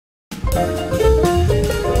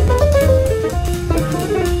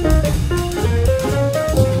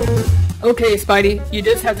Okay, Spidey, you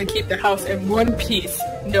just have to keep the house in one piece.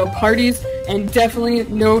 No parties, and definitely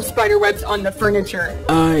no spider webs on the furniture.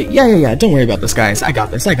 Yeah, don't worry about this, guys. I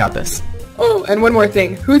got this. Oh, and one more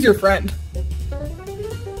thing. Who's your friend?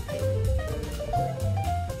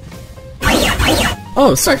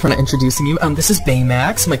 Oh, sorry for not introducing you. This is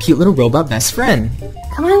Baymax, my cute little robot best friend.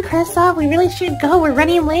 Come on, Kristoff, we really should go. We're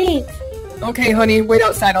running late. Okay, honey, wait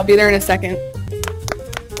outside. I'll be there in a second.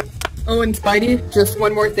 Oh, and Spidey, just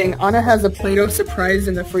one more thing. Anna has a Play-Doh surprise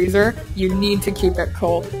in the freezer. You need to keep it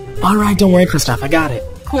cold. Alright, don't worry, Kristoff, I got it.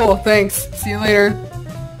 Cool, thanks. See you later.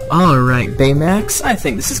 Alright, Baymax, I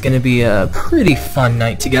think this is gonna be a pretty fun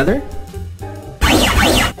night together.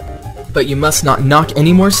 But you must not knock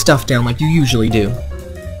any more stuff down like you usually do.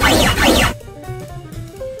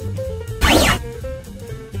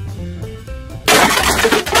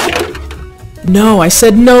 No, I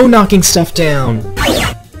said no knocking stuff down!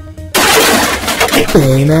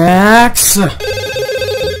 Baymax!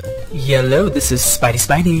 Hello, this is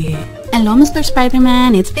Spidey. Hello, Mr.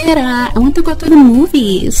 Spider-Man, it's Vera. I want to go to the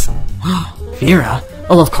movies. Vera?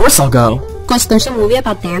 Oh, of course I'll go. Because there's a movie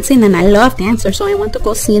about dancing and I love dancers, so I want to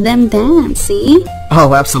go see them dance, see?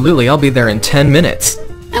 Oh, absolutely. I'll be there in 10 minutes.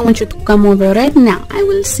 I want you to come over right now. I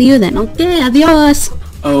will see you then, okay? Adios!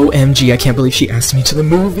 OMG, I can't believe she asked me to the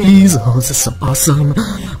movies. Oh, this is so awesome.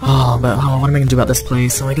 But what am I gonna do about this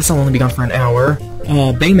place? So I guess I'll only be gone for an hour.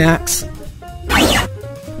 Baymax.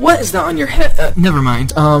 What is that on your head? Never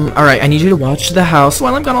mind. Alright, I need you to watch the house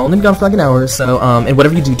while I'm gone. I'll only be gone for like an hour, so, and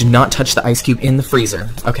whatever you do not touch the ice cube in the freezer.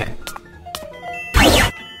 Okay.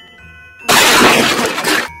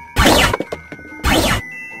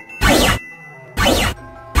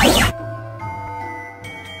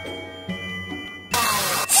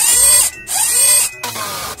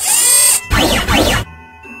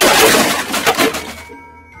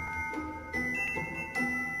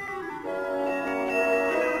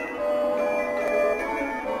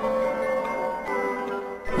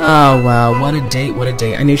 Oh wow, what a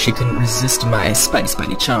date. I knew she couldn't resist my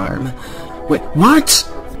Spidey charm. Wait, what?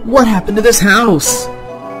 What happened to this house?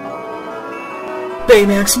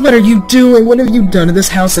 Baymax, what are you doing? What have you done to this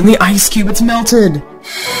house and the ice cube? It's melted!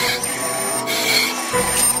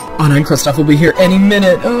 Anna and Kristoff will be here any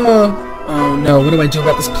minute. Oh no, what do I do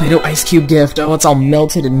about this Play-Doh ice cube gift? Oh, it's all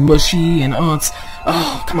melted and mushy and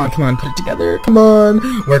oh, come on, put it together. Come on,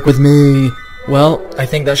 work with me. Well, I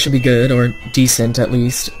think that should be good, or decent at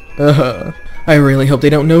least. I really hope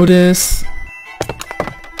they don't notice.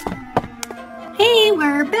 Hey,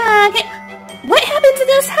 we're back! What happened to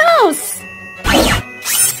this house?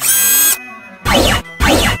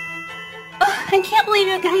 I can't believe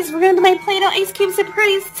you guys ruined my Play-Doh ice cube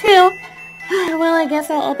surprise too. Well, I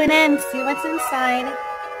guess I'll open it and see what's inside.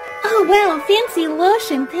 Oh wow, fancy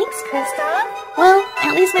lotion. Thanks, Kristoff. Well,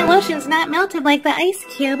 at least my lotion's not melted like the ice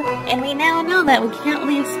cube, and we now know that we can't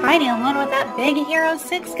leave Spidey alone with that big Hero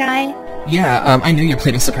 6 guy. Yeah, I knew your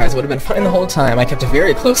Play-Doh surprise would have been fine the whole time. I kept a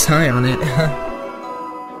very close eye on it.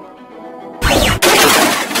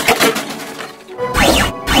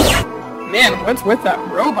 Man, what's with that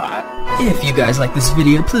robot? If you guys like this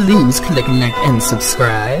video, please click like and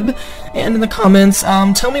subscribe. And in the comments,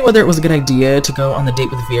 tell me whether it was a good idea to go on the date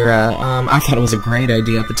with Vera. I thought it was a great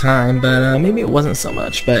idea at the time, but maybe it wasn't so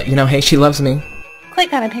much. But, you know, hey, she loves me.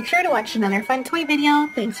 Click on a picture to watch another fun toy video.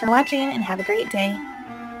 Thanks for watching, and have a great day.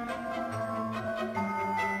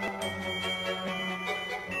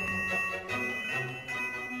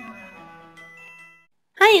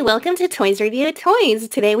 Hi, welcome to Toys Review Toys.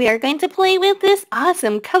 Today we are going to play with this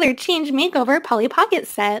awesome color change makeover Polly Pocket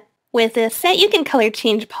set. With this set, you can color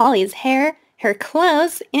change Polly's hair, her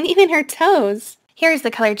clothes, and even her toes. Here's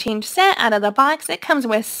the color change set out of the box. It comes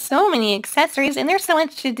with so many accessories, and there's so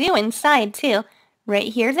much to do inside too.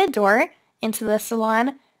 Right here's a door into the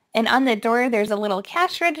salon, and on the door there's a little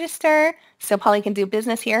cash register, so Polly can do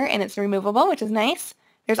business here, and it's removable, which is nice.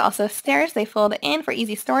 There's also stairs. They fold in for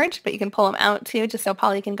easy storage, but you can pull them out too, just so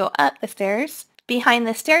Polly can go up the stairs. Behind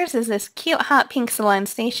the stairs is this cute hot pink salon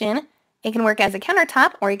station. It can work as a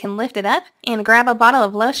countertop, or you can lift it up and grab a bottle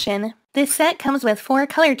of lotion. This set comes with 4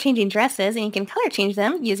 color changing dresses, and you can color change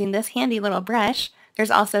them using this handy little brush.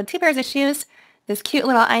 There's also 2 pairs of shoes, this cute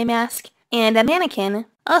little eye mask, and a mannequin.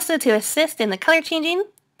 Also, to assist in the color changing,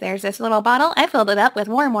 there's this little bottle. I filled it up with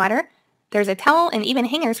warm water. There's a towel and even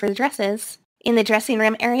hangers for the dresses. In the dressing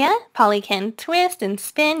room area, Polly can twist and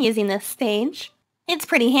spin using this stage. It's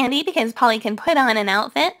pretty handy because Polly can put on an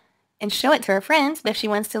outfit and show it to her friends, but if she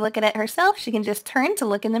wants to look at it herself, she can just turn to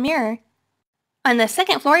look in the mirror. On the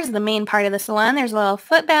second floor is the main part of the salon. There's a little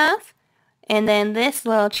foot bath, And then this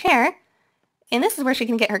little chair. And this is where she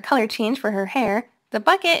can get her color change for her hair. The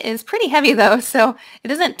bucket is pretty heavy though, so it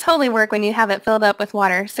doesn't totally work when you have it filled up with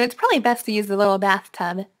water. So it's probably best to use the little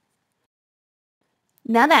bathtub.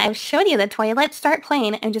 Now that I've showed you the toy, let's start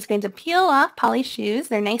playing. I'm just going to peel off Polly's shoes.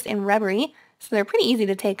 They're nice and rubbery, so they're pretty easy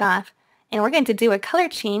to take off. And we're going to do a color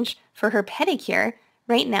change for her pedicure.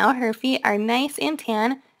 Right now, her feet are nice and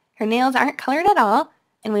tan. Her nails aren't colored at all.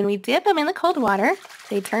 And when we dip them in the cold water,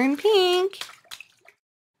 they turn pink.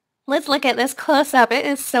 Let's look at this close up. It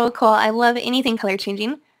is so cool. I love anything color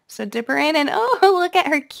changing. So dip her in and oh, look at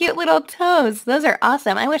her cute little toes. Those are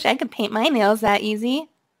awesome. I wish I could paint my nails that easy.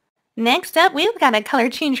 Next up, we've got to color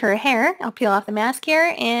change her hair. I'll peel off the mask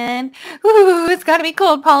here and ooh, it's got to be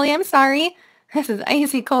cold, Polly. I'm sorry. This is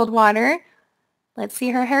icy cold water. Let's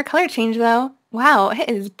see her hair color change though. Wow, it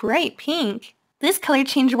is bright pink. This color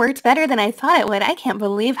change worked better than I thought it would. I can't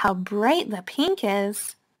believe how bright the pink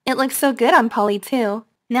is. It looks so good on Polly too.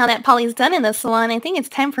 Now that Polly's done in the salon, I think it's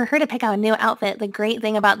time for her to pick out a new outfit. The great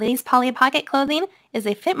thing about these Polly Pocket clothing is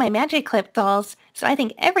they fit my Magic Clip dolls, so I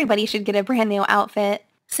think everybody should get a brand new outfit.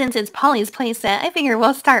 Since it's Polly's playset, I figure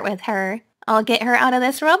we'll start with her. I'll get her out of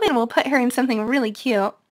this robe and we'll put her in something really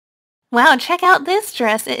cute. Wow, check out this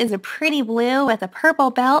dress. It is a pretty blue with a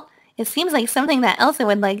purple belt. It seems like something that Elsa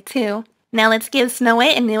would like too. Now let's give Snow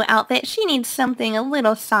White a new outfit. She needs something a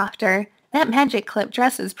little softer. That Magic Clip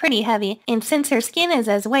dress is pretty heavy, and since her skin is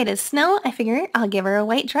as white as snow, I figure I'll give her a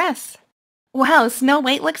white dress. Wow, Snow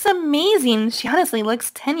White looks amazing. She honestly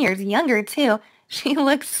looks 10 years younger too. She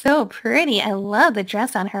looks so pretty. I love the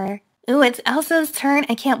dress on her. Ooh, it's Elsa's turn.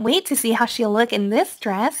 I can't wait to see how she'll look in this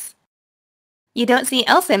dress. You don't see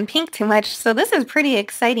Elsa in pink too much, so this is pretty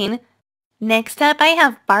exciting. Next up, I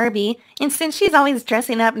have Barbie, and since she's always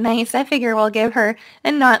dressing up nice, I figure we'll give her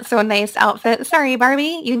a not-so-nice outfit. Sorry,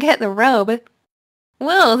 Barbie, you get the robe.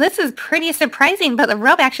 Whoa, this is pretty surprising, but the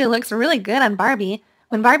robe actually looks really good on Barbie.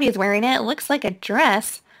 When Barbie is wearing it, it looks like a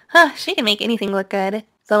dress. Huh, she can make anything look good.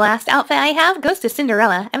 The last outfit I have goes to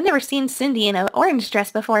Cinderella. I've never seen Cindy in an orange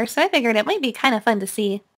dress before, so I figured it might be kind of fun to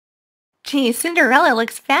see. Geez, Cinderella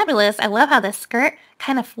looks fabulous. I love how the skirt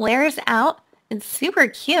kind of flares out. It's super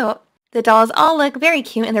cute. The dolls all look very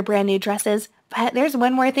cute in their brand new dresses, but there's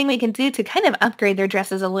one more thing we can do to kind of upgrade their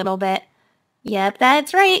dresses a little bit. Yep,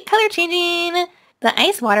 that's right, color changing! The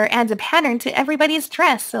ice water adds a pattern to everybody's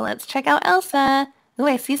dress, so let's check out Elsa. Ooh,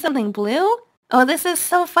 I see something blue? Oh, this is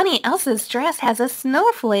so funny. Elsa's dress has a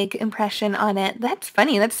snowflake impression on it. That's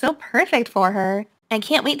funny. That's so perfect for her. I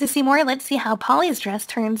can't wait to see more. Let's see how Polly's dress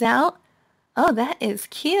turns out. Oh, that is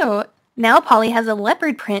cute. Now Polly has a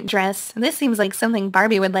leopard print dress. This seems like something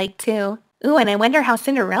Barbie would like too. Ooh, and I wonder how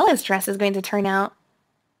Cinderella's dress is going to turn out.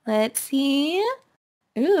 Let's see.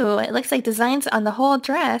 Ooh, it looks like designs on the whole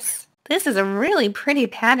dress. This is a really pretty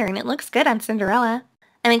pattern. It looks good on Cinderella.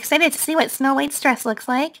 I'm excited to see what Snow White's dress looks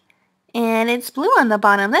like. And it's blue on the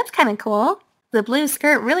bottom. That's kind of cool. The blue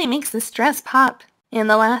skirt really makes this dress pop. And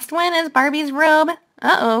the last one is Barbie's robe.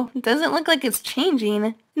 Uh-oh, it doesn't look like it's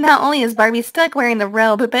changing. Not only is Barbie stuck wearing the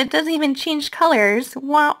robe, but it doesn't even change colors.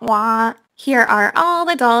 Wah wah. Here are all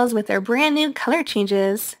the dolls with their brand new color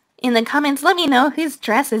changes. In the comments, let me know whose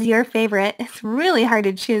dress is your favorite. It's really hard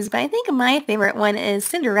to choose, but I think my favorite one is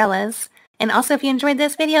Cinderella's. And also, if you enjoyed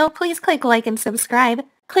this video, please click like and subscribe.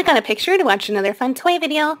 Click on a picture to watch another fun toy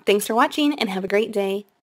video. Thanks for watching and have a great day.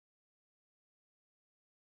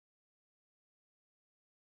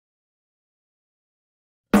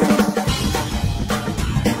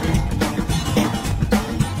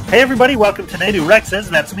 Hey everybody, welcome to Nadu Rex's,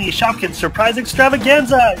 that's me, Shopkins Surprise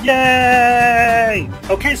Extravaganza! Yay!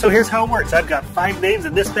 Okay, so here's how it works. I've got 5 names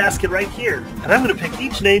in this basket right here, and I'm going to pick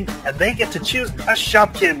each name, and they get to choose a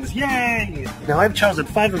Shopkins! Yay! Now I've chosen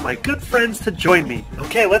 5 of my good friends to join me.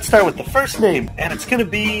 Okay, let's start with the first name, and it's going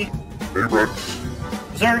to be... Hey Rex.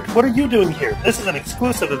 Zerg, what are you doing here? This is an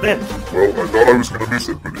exclusive event. Well, I thought I was going to miss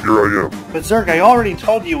it, but here I am. But Zerg, I already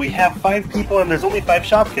told you we have 5 people and there's only 5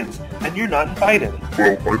 Shopkins, and you're not invited.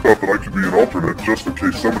 Well, I thought that I could be an alternate just in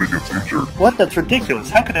case somebody gets injured. What? That's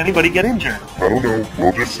ridiculous. How could anybody get injured? I don't know.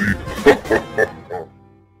 We'll just see.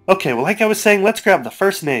 Okay, well, like I was saying, let's grab the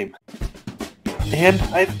first name. And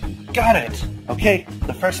I've got it. Okay,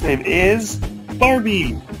 the first name is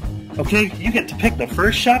Barbie. Okay, you get to pick the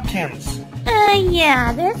first Shopkins.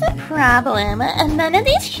 Yeah, there's a problem. None of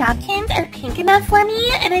these Shopkins are pink enough for me,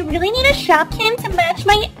 and I really need a Shopkin to match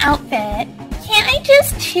my outfit. Can't I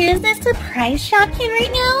just choose the surprise Shopkin right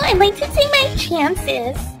now? I'd like to take my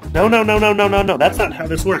chances. No, that's not how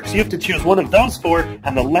this works. You have to choose one of those 4,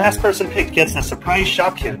 and the last person picked gets the surprise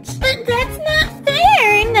Shopkins. But that's not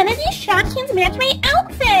fair! None of these Shopkins match my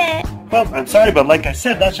outfit! Well, I'm sorry, but like I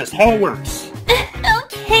said, that's just how it works.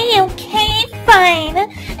 Okay, fine.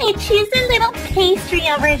 I choose the little pastry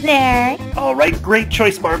over there. Alright, great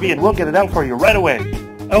choice, Barbie, and we'll get it out for you right away.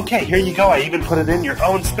 Okay, here you go. I even put it in your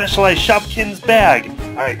own specialized Shopkins bag.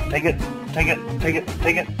 Alright, take it. Take it. Okay,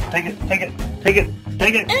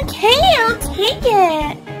 I'll take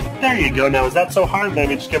it. There you go. Now, is that so hard? Let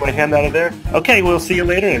me just get my hand out of there. Okay, we'll see you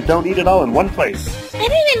later, and don't eat it all in one place. I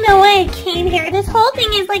don't even know why I came here. This whole thing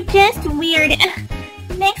is like just weird.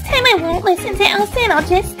 Next time I won't listen to Elsa and I'll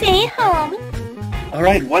just stay home.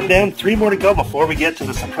 Alright, 1 down, 3 more to go before we get to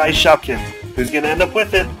the surprise Shopkins. Who's gonna end up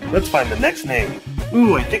with it? Let's find the next name.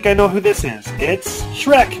 Ooh, I think I know who this is. It's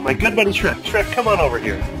Shrek, my good buddy Shrek. Shrek, come on over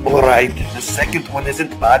here. Alright, the second one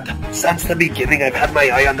isn't bad. Since the beginning, I've had my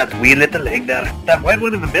eye on that wee little egg there. That white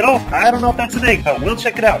one in the middle? I don't know if that's an egg, but we'll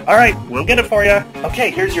check it out. Alright, we'll get it for you.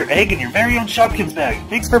 Okay, here's your egg and your very own Shopkins bag.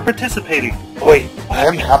 Thanks for participating. Oi, I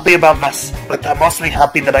am happy about this, but I'm mostly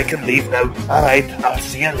happy that I can leave now. Alright, I'll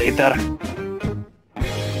see you later.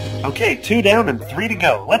 Okay, 2 down and 3 to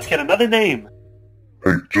go. Let's get another name.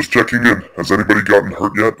 Hey, just checking in. Has anybody gotten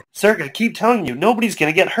hurt yet? Sir, I keep telling you, nobody's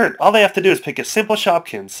gonna get hurt. All they have to do is pick a simple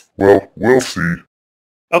Shopkins. Well, we'll see.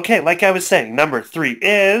 Okay, like I was saying, number 3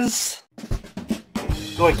 is...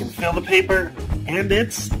 Oh, I can fill the paper. And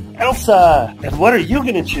it's Elsa! And what are you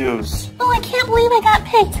gonna choose? Oh, I can't believe I got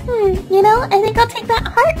picked. You know, I think I'll take that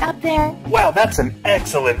heart up there. Wow, that's an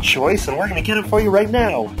excellent choice, and we're gonna get it for you right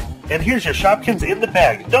now. And here's your Shopkins in the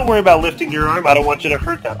bag. Don't worry about lifting your arm. I don't want you to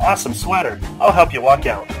hurt that awesome sweater. I'll help you walk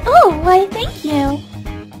out. Oh, why, thank you.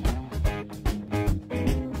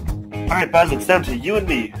 Alright, Buzz, it's down to you and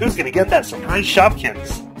me. Who's gonna get that surprise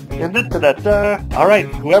Shopkins? And da-da-da-da. Alright,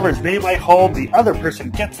 whoever's name I hold, the other person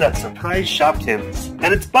gets that surprise Shopkins.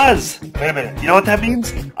 And it's Buzz! Wait a minute, you know what that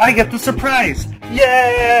means? I get the surprise!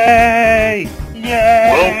 Yay!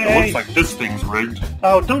 Yay! Well, it looks like this thing's rigged.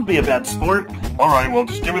 Oh, don't be a bad sport. Alright, well,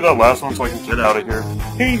 just give me that last one so I can get out of here.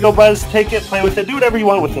 Here you go, Buzz. Take it, play with it, do whatever you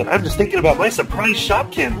want with it. I'm just thinking about my surprise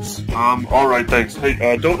Shopkins. Alright, thanks.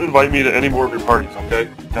 Hey, don't invite me to any more of your parties, okay?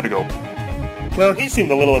 Gotta go. Well, he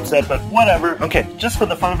seemed a little upset, but whatever. Okay, just for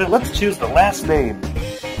the fun of it, let's choose the last name.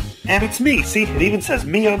 And it's me. See, it even says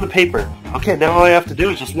me on the paper. Okay, now all I have to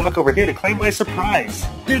do is just walk over here to claim my surprise.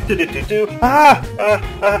 Do-do-do-do-do.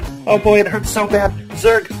 Oh boy, it hurts so bad.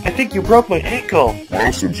 Zerg, I think you broke my ankle.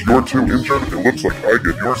 Well, since you're too injured, it looks like I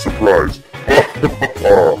get your surprise.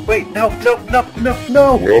 Wait, no.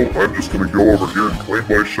 Well, I'm just gonna go over here and claim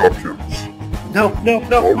my Shopkins. No.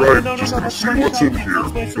 Alright, No, just gonna that's see my what's in Shopkins, here.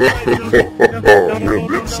 that's my surprise.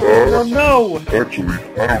 And it's, No. actually,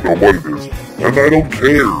 I don't know what it is. And I don't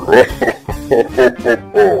care.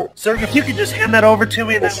 Sir, if you could just hand that over to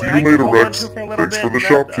me, I'll that see way you I can later, hold on Rex. to it for a little Thanks bit. for the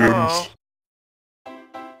Shopkins.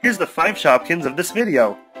 Here's the 5 Shopkins of this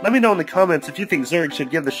video. Let me know in the comments if you think Zerg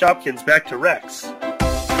should give the Shopkins back to Rex.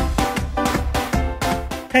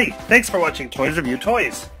 Hey, thanks for watching Toys Review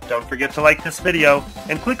Toys. Don't forget to like this video,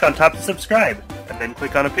 and click on top to subscribe, and then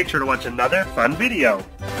click on a picture to watch another fun video.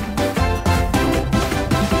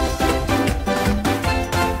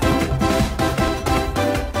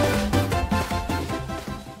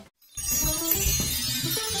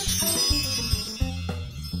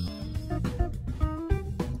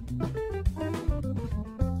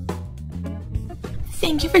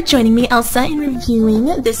 Thank you for joining me, Elsa, in reviewing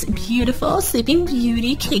this beautiful Sleeping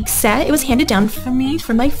Beauty cake set. It was handed down for me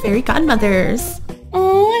from my fairy godmothers.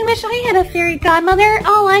 Oh, I wish I had a fairy godmother.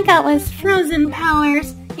 All I got was frozen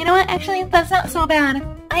powers. You know what? Actually, that's not so bad.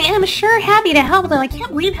 I am sure happy to help, though. I can't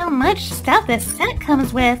believe how much stuff this set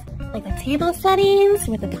comes with. Like the table settings,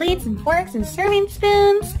 with the plates and forks and serving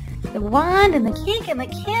spoons, the wand and the cake and the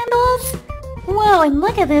candles. Whoa, and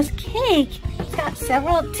look at this cake. It's got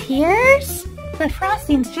several tiers. The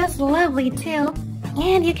frosting's just lovely, too.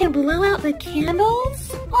 And you can blow out the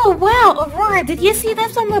candles? Oh wow, Aurora, did you see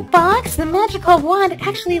this on the box? The magical wand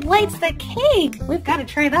actually lights the cake! We've got to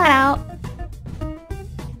try that out.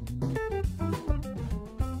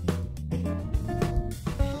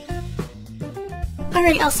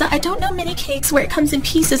 Alright, Elsa, I don't know many cakes where it comes in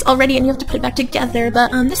pieces already and you have to put it back together, but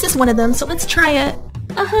this is one of them, so let's try it.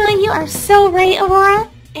 You are so right, Aurora.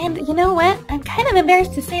 And you know what? I'm kind of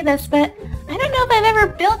embarrassed to say this, but I don't know if I've ever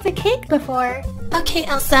built a cake before. Okay,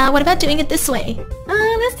 Elsa, what about doing it this way?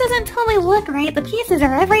 This doesn't totally look right. The pieces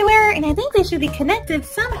are everywhere, and I think they should be connected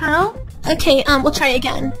somehow. Okay, we'll try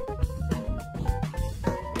again.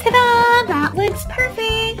 Ta-da! That looks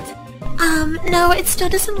perfect! No, it still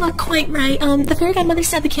doesn't look quite right. The fairy godmother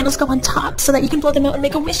said the candles go on top so that you can blow them out and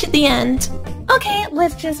make a wish at the end. Okay,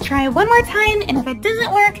 let's just try one more time, and if it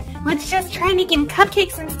doesn't work, let's just try making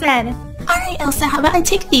cupcakes instead. Alright, Elsa, how about I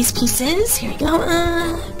take these pieces? Here we go.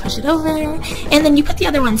 Push it over. And then you put the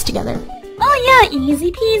other ones together. Oh yeah,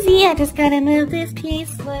 easy peasy. I just gotta move this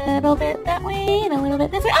piece a little bit that way and a little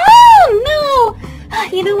bit this way. Oh no!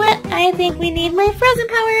 You know what? I think we need my frozen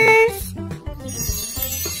powers.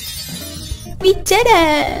 We did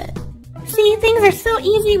it! See, things are so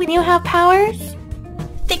easy when you have powers.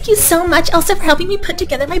 Thank you so much, Elsa, for helping me put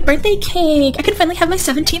together my birthday cake. I could finally have my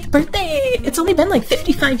 17th birthday. It's only been like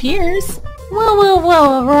 55 years. Whoa,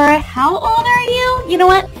 Aurora. How old are you? You know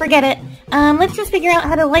what? Forget it. Let's just figure out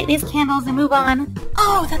how to light these candles and move on.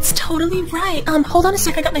 Oh, that's totally right. Hold on a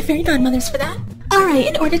sec. I got my fairy godmothers for that. Alright,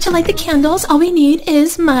 in order to light the candles, all we need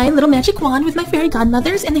is my little magic wand with my fairy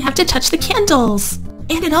godmothers, and they have to touch the candles.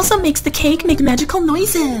 And it also makes the cake make magical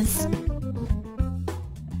noises.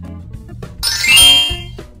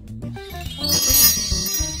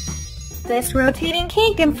 This rotating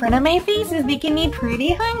cake in front of my face is making me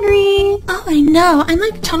pretty hungry. Oh, I know. I'm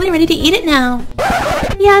like totally ready to eat it now.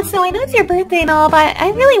 Yeah, so I know it's your birthday and all, but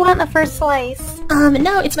I really want the first slice.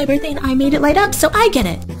 No, it's my birthday and I made it light up, so I get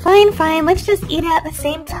it. Fine. Let's just eat it at the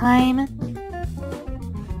same time.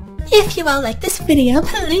 If you all like this video,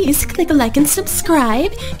 please click like and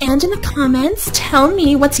subscribe. And in the comments, tell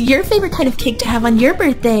me what's your favorite kind of cake to have on your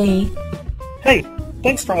birthday. Hey,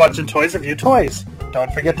 thanks for watching Toys Review Toys.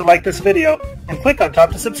 Don't forget to like this video and click on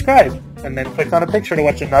top to subscribe, and then click on a picture to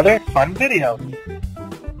watch another fun video.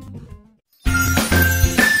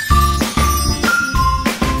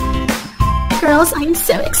 Girls, I'm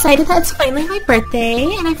so excited that it's finally my birthday,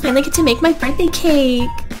 and I finally get to make my birthday cake.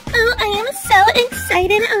 Oh, I am so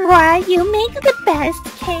excited, Aurora. You make the best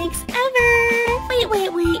cakes ever. Wait.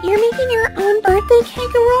 You're making your own birthday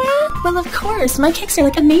cake, Aurora? Well, of course. My cakes are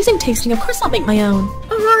like amazing tasting. Of course I'll make my own.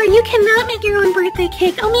 Aurora, you cannot make your own birthday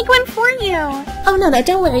cake. I'll make one for you. Oh, no,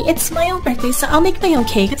 don't worry. It's my own birthday, so I'll make my own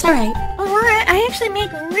cake. It's alright. Aurora, I actually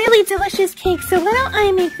make really delicious cakes, so why don't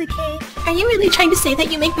I make the cake? Are you really trying to say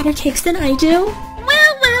that you make better cakes than I do?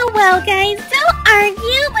 Well, guys, don't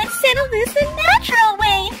argue. Let's settle this a natural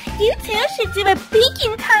way. You two should do a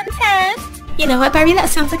baking contest. You know what, Barbie? That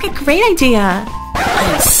sounds like a great idea.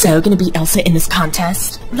 I'm so gonna beat Elsa in this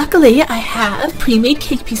contest. Luckily, I have pre-made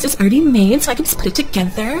cake pieces already made, so I can just put it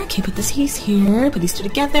together. Okay, put this piece here, put these two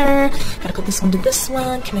together. Gotta put this one to this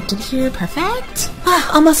one, connect it here, perfect.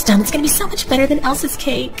 Almost done. It's gonna be so much better than Elsa's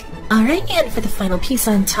cake. Alright, and for the final piece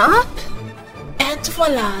on top. And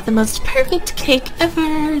voila, the most perfect cake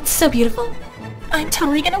ever. It's so beautiful. I'm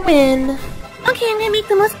totally gonna win. Okay, I'm gonna make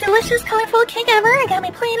the most delicious, colorful cake ever. I got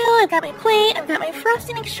my Play-Doh, I've got my plate, I've got my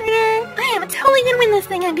frosting extruder. I am totally gonna win this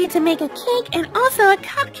thing. I'm going to make a cake and also a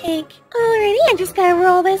cupcake. Alrighty, I just gotta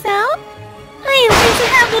roll this out. I am going to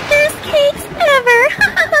have the best cakes ever.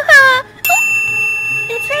 Oh,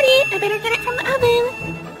 it's ready. I better get it from the oven.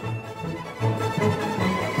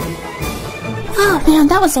 Oh man,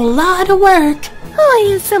 that was a lot of work. Oh,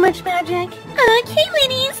 I use so much magic. Okay,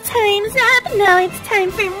 ladies, time's up. Now it's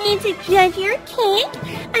time for me to judge your cake.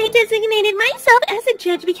 I designated myself as a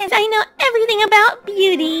judge because I know everything about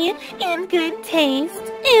beauty and good taste.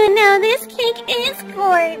 And now this cake is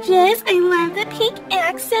gorgeous. I love the pink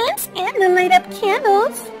accents and the light-up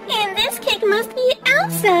candles. And this cake must be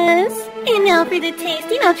Elsa's. And now for the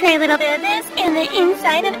tasting, I'll try a little bit of this and the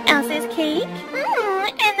inside of Elsa's cake.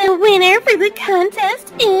 And the winner for the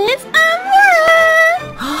contest is Aurora!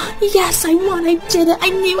 Yes, I won. I did it. I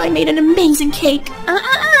knew I made an amazing cake.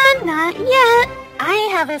 Not yet. I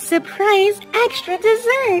have a surprise extra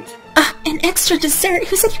dessert. An extra dessert?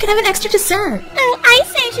 Who said you could have an extra dessert? Oh, I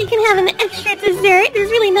say she can have an extra dessert.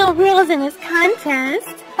 There's really no rules in this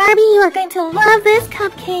contest. Barbie, you are going to love this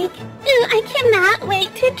cupcake. Ooh, I cannot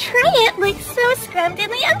wait to try it. Looks so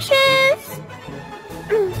scrumptious.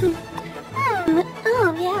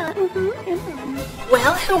 Oh, yeah.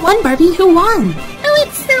 Well, who won, Barbie? Who won? Oh,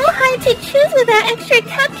 it's so hard to choose with that extra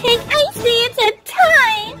cupcake. I say it's a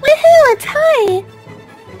tie. Woohoo, a tie.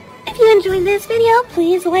 If you enjoyed this video,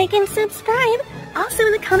 please like and subscribe. Also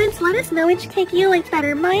in the comments, let us know which cake you liked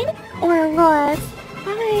better, mine or Aurora's.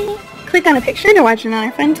 Bye. Click on a picture to watch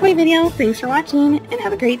another fun toy video. Thanks for watching, and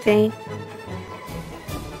have a great day.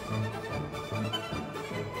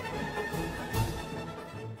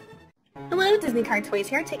 Hello, Disney Card Toys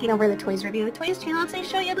here, taking over the Toys Review the Toys channel to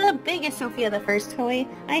show you the biggest Sofia the First toy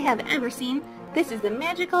I have ever seen. This is the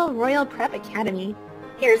Magical Royal Prep Academy.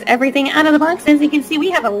 Here's everything out of the box. As you can see,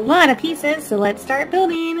 we have a lot of pieces, so let's start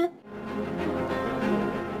building.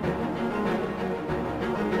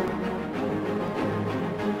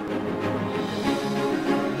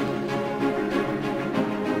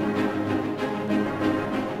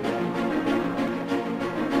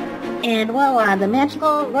 And voila, the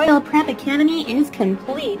magical Royal Prep Academy is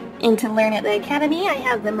complete. And to learn at the Academy, I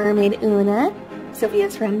have the mermaid Una,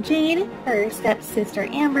 Sofia's friend Jade, her stepsister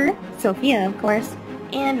Amber, Sofia of course,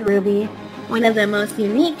 and Ruby. One of the most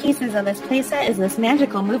unique pieces of this playset is this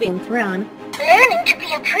magical moving throne. Learning to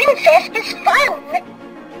be a princess is fun!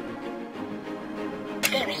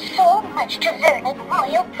 There is so much to learn at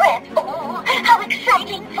Royal Prep. Oh, how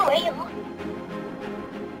exciting for you!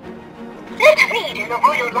 Let's read in the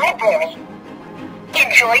Royal Library.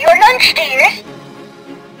 Enjoy your lunch, dears!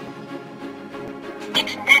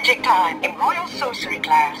 It's magic time in Royal Sorcery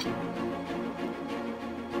class.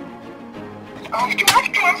 Off to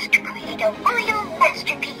our class to create a royal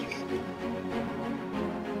masterpiece.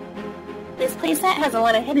 This playset has a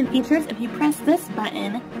lot of hidden features. If you press this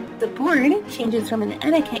button, the board changes from an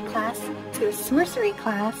etiquette class to a sorcery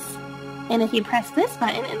class. And if you press this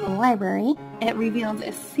button in the library, it reveals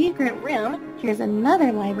a secret room. Here's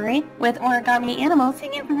another library with origami animals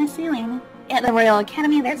hanging from the ceiling. At the Royal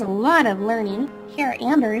Academy, there's a lot of learning. Here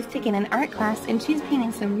Amber is taking an art class and she's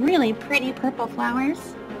painting some really pretty purple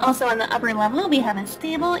flowers. Also on the upper level, we have a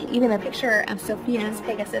stable, even a picture of Sofia's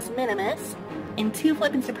Pegasus Minimus, and 2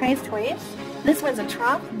 Flippin' Surprise toys. This one's a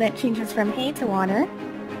trough that changes from hay to water.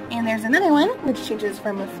 And there's another one which changes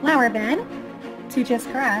from a flower bed to just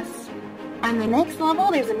grass. On the next level,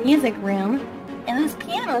 there's a music room, and this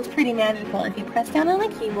piano is pretty magical. If you press down on the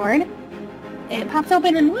keyboard, it pops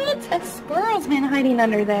open and what? A squirrel's been hiding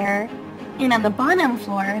under there. And on the bottom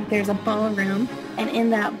floor, there's a ballroom, and in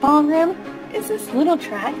that ballroom is this little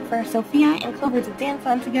track for Sofia and Clover to dance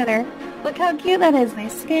on together. Look how cute that is. They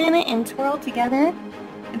spin and twirl together.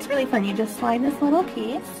 It's really fun. You just slide this little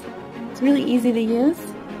piece. It's really easy to use.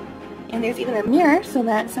 And there's even a mirror so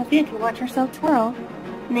that Sofia can watch herself twirl.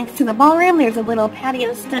 Next to the ballroom, there's a little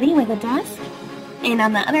patio study with a desk. And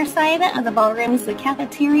on the other side of the ballroom is the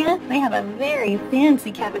cafeteria. They have a very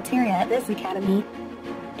fancy cafeteria at this academy.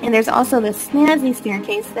 And there's also this snazzy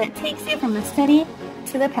staircase that takes you from the study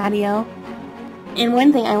to the patio. And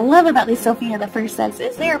one thing I love about these Sofia the First sets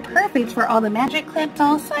is they are perfect for all the Magic Clip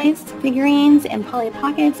doll-sized figurines and Polly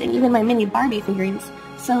Pockets and even my mini Barbie figurines.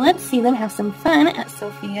 So let's see them have some fun at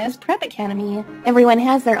Sofia's Prep Academy. Everyone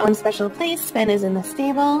has their own special place. Sven is in the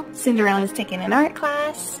stable. Cinderella's taking an art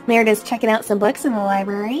class. Merida's checking out some books in the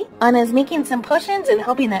library. Anna's making some potions and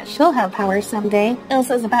hoping that she'll have powers someday.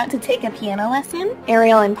 Elsa's about to take a piano lesson.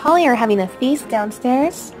 Ariel and Polly are having a feast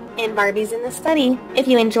downstairs. And Barbie's in the study. If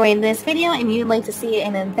you enjoyed this video and you'd like to see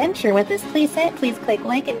an adventure with this playset, please click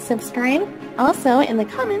like and subscribe. Also, in the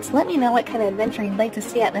comments, let me know what kind of adventure you'd like to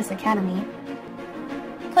see at this academy.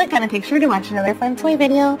 Click on a picture to watch another fun toy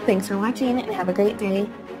video. Thanks for watching and have a great day.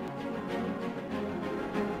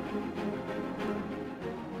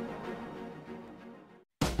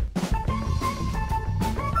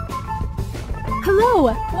 Hello!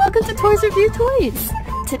 Welcome to Toys Review Toys!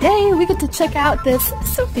 Today we get to check out this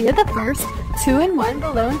Sofia the First 2-in-1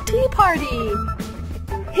 balloon tea party!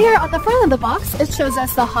 Here on the front of the box it shows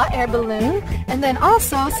us the hot air balloon and then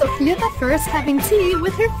also Sofia the First having tea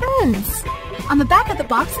with her friends. On the back of the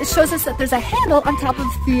box it shows us that there's a handle on top of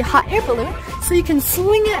the hot air balloon so you can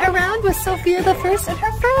swing it around with Sofia the First and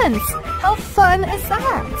her friends! How fun is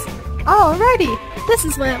that? Alrighty, this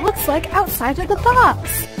is what it looks like outside of the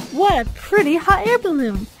box! What a pretty hot air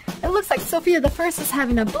balloon! It looks like Sofia the First is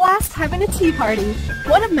having a blast having a tea party.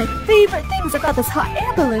 One of my favorite things about this hot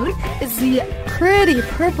air balloon is the pretty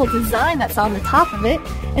purple design that's on the top of it,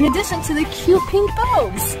 in addition to the cute pink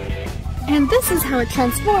bows. And this is how it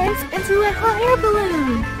transforms into a hot air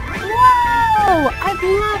balloon. Wow! I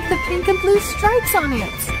love the pink and blue stripes on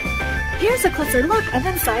it. Here's a closer look of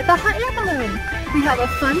inside the hot air balloon. We have a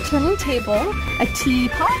fun turning table, a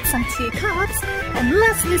teapot, some teacups, and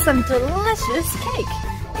lastly some delicious cake.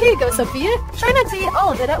 Here you go, Sofia. Try not to eat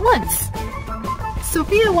all of it at once.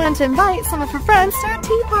 Sofia wanted to invite some of her friends to our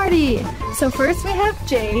tea party. So first we have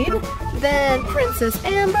Jade, then Princess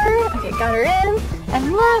Amber, okay, got her in,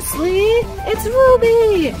 and lastly, it's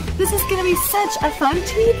Ruby. This is gonna be such a fun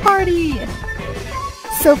tea party.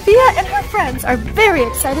 Sofia and her friends are very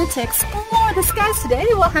excited to explore the skies today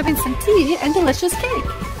while having some tea and delicious cake.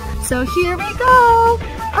 So here we go,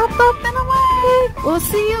 up, up, and away. We'll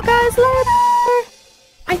see you guys later.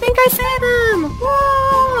 I think I see them!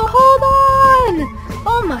 Whoa! Hold on!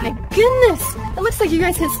 Oh my goodness! It looks like you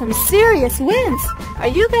guys hit some serious winds! Are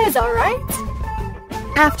you guys alright?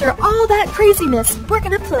 After all that craziness, we're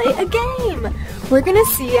gonna play a game! We're gonna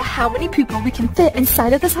see how many people we can fit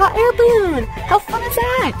inside of this hot air balloon! How fun is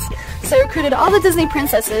that? So I recruited all the Disney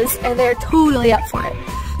princesses, and they're totally up for it.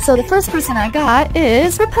 So the first person I got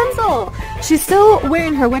is Rapunzel. She's still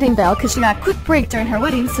wearing her wedding veil because she got a quick break during her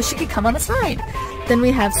wedding so she could come on this ride. Then we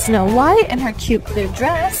have Snow White in her cute blue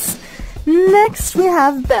dress. Next we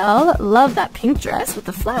have Belle. Love that pink dress with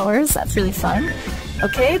the flowers. That's really fun.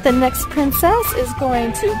 Okay, the next princess is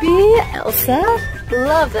going to be Elsa.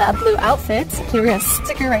 Love that blue outfit. Here we got a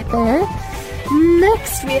sticker right there.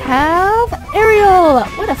 Next we have Ariel.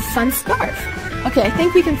 What a fun scarf. Okay, I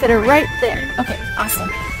think we can fit her right there. Okay, awesome.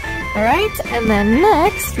 Alright, and then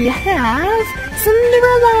next we have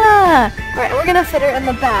Cinderella. Alright, we're gonna fit her in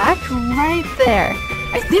the back right there.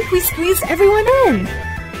 I think we squeezed everyone in.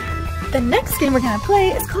 The next game we're gonna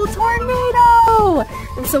play is called Tornado.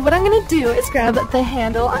 And so what I'm gonna do is grab the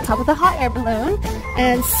handle on top of the hot air balloon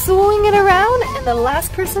and swing it around, and the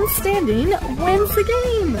last person standing wins the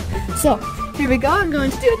game. So here we go. I'm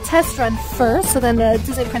going to do a test run first so then the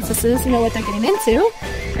Disney princesses know what they're getting into.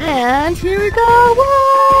 And here we go.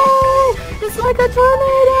 Whoa! It's like a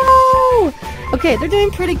tornado! Okay, they're doing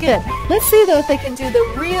pretty good. Let's see though if they can do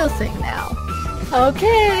the real thing now.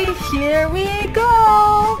 Okay, here we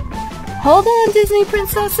go. Hold on, Disney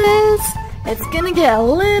princesses. It's gonna get a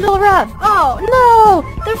little rough. Oh no!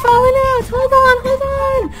 They're falling out! Hold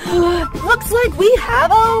on! Looks like we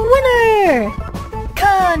have a winner!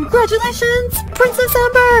 Congratulations, Princess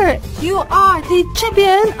Amber! You are the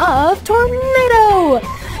champion of Tornado!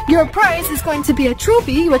 Your prize is going to be a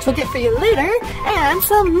trophy, which we'll get for you later, and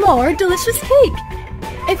some more delicious cake.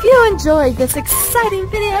 If you enjoyed this exciting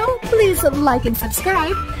video, please like and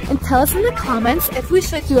subscribe, and tell us in the comments if we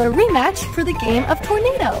should do a rematch for the game of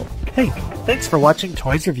Tornado. Hey, thanks for watching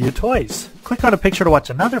Toys Review Toys. Click on a picture to watch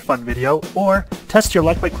another fun video, or test your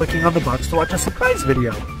luck by clicking on the box to watch a surprise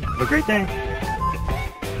video. Have a great day.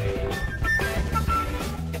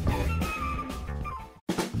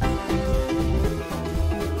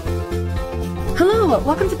 Hello,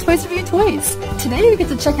 welcome to Toys Review Toys. Today we get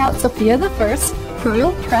to check out Sofia the First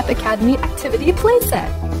Royal Prep Academy Activity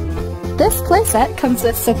Playset. This playset comes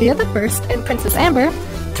with Sofia the First and Princess Amber,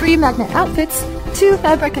 3 magnet outfits, 2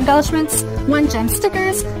 fabric embellishments, 1 gem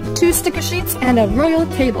stickers, 2 sticker sheets, and a royal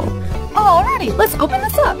table. Alrighty, let's open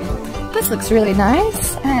this up. This looks really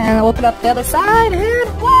nice, and I'll open up the other side,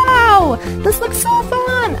 and wow! This looks so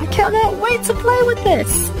fun! I cannot wait to play with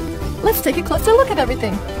this! Let's take a closer look at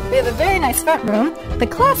everything. We have a very nice front room, the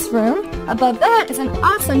classroom, above that is an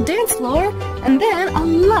awesome dance floor, and then a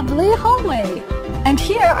lovely hallway. And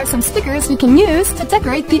here are some stickers we can use to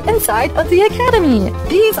decorate the inside of the academy.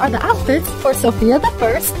 These are the outfits for Sofia the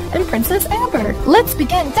First and Princess Amber. Let's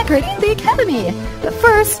begin decorating the academy. But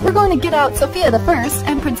first, we're going to get out Sofia the First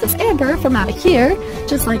and Princess Amber from out of here.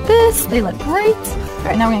 Just like this, they look great.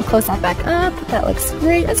 Alright, now we're going to close that back up. That looks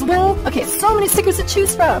great as well. Okay, so many stickers to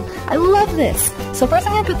choose from. I love this. So first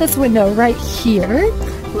I'm going to put this window right here.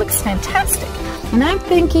 Looks fantastic. And I'm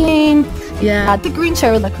thinking, yeah, the green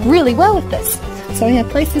chair would look really well with this. So I'm going to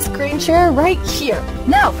place this green chair right here.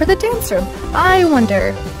 Now for the dance room.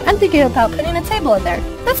 I'm thinking about putting a table in there.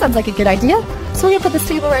 That sounds like a good idea. So we're going to put this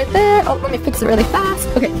table right there. Oh, let me fix it really fast.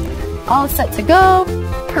 Okay, all set to go.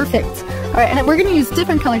 Perfect. Alright, and we're going to use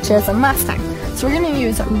different colored chairs than last time. So we're going to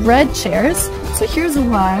use red chairs. So here's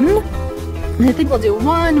one. And I think we'll do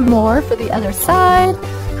one more for the other side.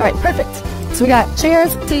 Alright, perfect. So we got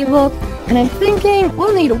chairs, table, and I'm thinking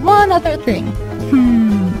we'll need one other thing.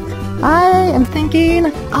 I am thinking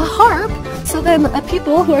a harp, so then the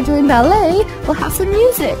people who are doing ballet will have some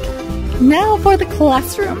music. Now for the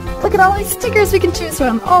classroom. Look at all these stickers we can choose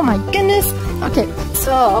from. Oh my goodness. Okay,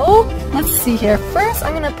 so let's see here. First,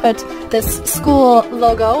 I'm going to put this school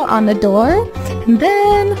logo on the door. And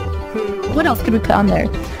then, what else could we put on there?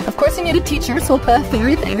 Of course, you need a teacher, so we'll put a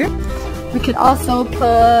fairy there. We could also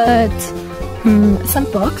put some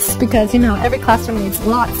books, because, you know, every classroom needs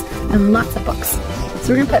lots and lots of books. So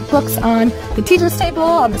we're going to put books on the teacher's table,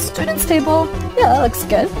 on the student's table. Yeah, that looks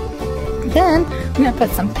good. Then we're going to put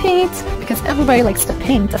some paint, because everybody likes to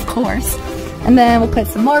paint, of course. And then we'll put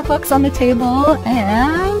some more books on the table,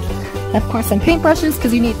 and of course some paintbrushes,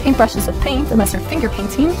 because you need paintbrushes with paint, unless you're finger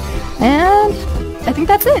painting. And I think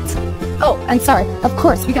that's it. Oh, and sorry, of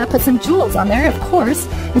course, we got to put some jewels on there, of course.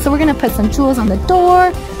 And so we're going to put some jewels on the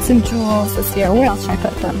door, some jewels, let's see here, where else should I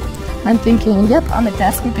put them? I'm thinking, yep, on the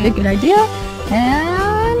desk would be a good idea.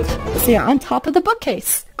 And let's see, on top of the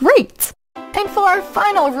bookcase. Great! And for our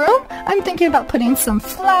final room, I'm thinking about putting some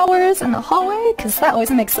flowers in the hallway, because that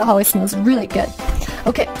always makes the hallway smells really good.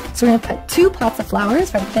 Okay, so we're going to put 2 pots of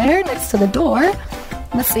flowers right there next to the door.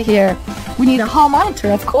 Let's see here. We need a hall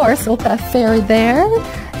monitor, of course, so we'll put a fairy there.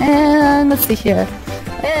 And let's see here.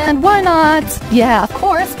 And why not, yeah, of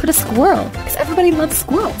course, put a squirrel, because everybody loves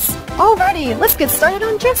squirrels. Alrighty, let's get started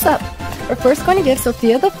on dress up. We're first going to give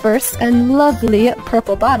Sofia the first a lovely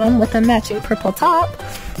purple bottom with a matching purple top.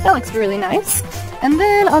 That looks really nice. And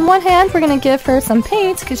then on one hand, we're going to give her some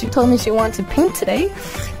paint because she told me she wanted to paint today.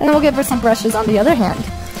 And then we'll give her some brushes on the other hand.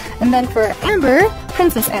 And then for Amber,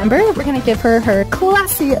 Princess Amber, we're going to give her her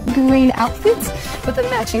classy green outfit with a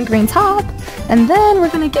matching green top. And then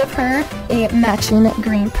we're going to give her a matching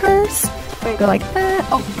green purse. We're going to go like that.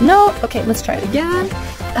 Oh, no. Okay, let's try it again.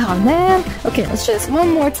 Oh, man. Okay, let's just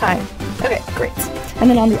one more time. Okay, great. And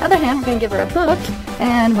then on the other hand, we're going to give her a book.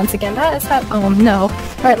 And once again, that is how... Oh, no.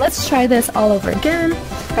 Alright, let's try this all over again.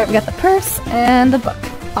 Alright, we got the purse and the book.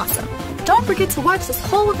 Awesome. Don't forget to watch this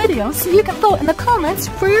whole video so you can vote in the comments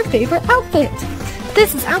for your favorite outfit.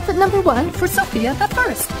 This is outfit number 1 for Sofia the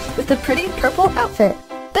First, with the pretty purple outfit.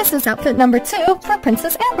 This is outfit number 2 for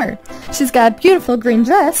Princess Amber. She's got a beautiful green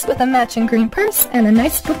dress with a matching green purse and a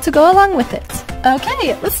nice book to go along with it.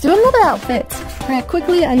 Okay, let's do another outfit. We're going to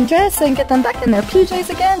quickly undress and get them back in their PJs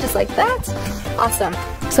again, just like that. Awesome.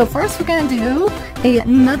 So first we're going to do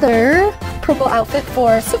another purple outfit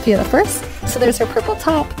for Sofia the First. So there's her purple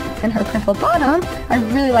top and her purple bottom. I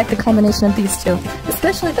really like the combination of these two,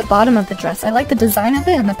 especially the bottom of the dress. I like the design of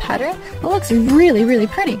it and the pattern. It looks really, really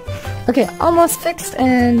pretty. Okay, almost fixed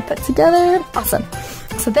and put together. Awesome.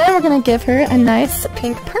 So then we're going to give her a nice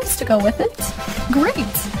pink purse to go with it. Great.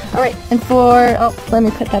 Alright, and for... Oh, let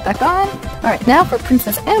me put that back on. Alright, now for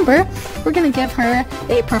Princess Amber, we're going to give her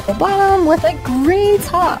a purple bottom with a green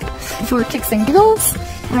top for kicks and giggles.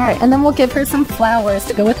 Alright, and then we'll give her some flowers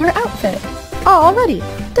to go with her outfit. Alrighty,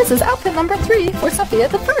 this is outfit number 3 for Sofia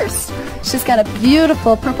the First. She's got a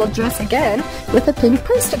beautiful purple dress again with a pink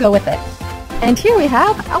purse to go with it. And here we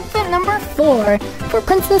have outfit number 4 for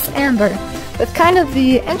Princess Amber, with kind of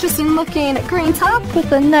the interesting looking green top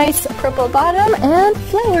with a nice purple bottom and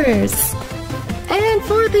flowers. And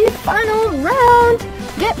for the final round,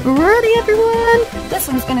 get ready everyone! This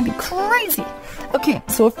one's gonna be crazy! Okay,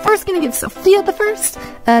 so we're first gonna give Sofia the First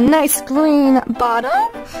a nice green bottom.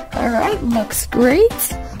 Alright, looks great.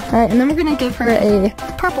 Alright, and then we're gonna give her a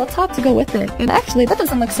purple top to go with it. And actually, that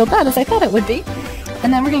doesn't look so bad as I thought it would be.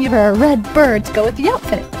 And then we're gonna give her a red bird to go with the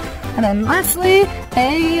outfit. And then lastly,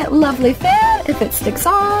 a lovely fan if it sticks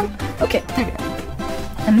on. Okay, there we go.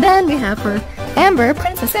 And then we have for Amber,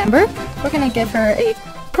 Princess Amber, we're gonna give her a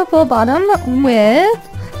purple bottom with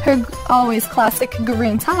her always classic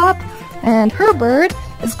green top. And her bird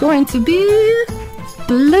is going to be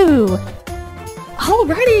blue.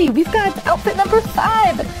 Alrighty, we've got outfit number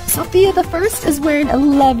 5. Sofia the First is wearing a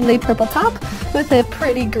lovely purple top with a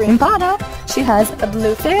pretty green bottom. She has a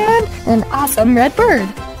blue fan and an awesome red bird.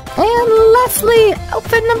 And lastly,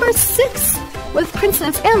 outfit number 6. With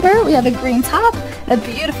Princess Amber, we have a green top, a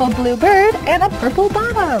beautiful blue bird, and a purple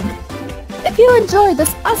bottom. If you enjoyed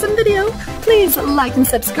this awesome video, please like and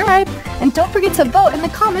subscribe, and don't forget to vote in the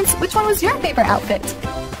comments which one was your favorite outfit.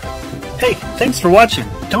 Hey, thanks for watching.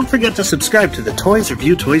 Don't forget to subscribe to the Toys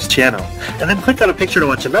Review Toys channel, and then click on a picture to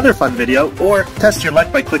watch another fun video, or test your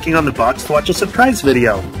luck by clicking on the box to watch a surprise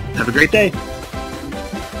video. Have a great day!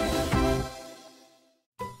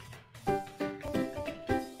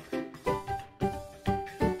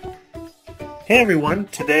 Hey everyone,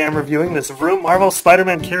 today I'm reviewing this Vroom Marvel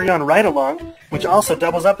Spider-Man Carry-On Ride-Along, which also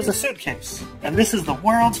doubles up as a suitcase. And this is the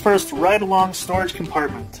world's first ride-along storage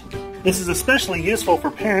compartment. This is especially useful for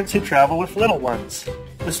parents who travel with little ones.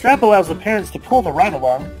 The strap allows the parents to pull the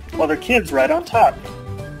ride-along while their kids ride on top.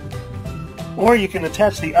 Or you can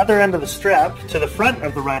attach the other end of the strap to the front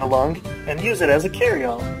of the ride-along and use it as a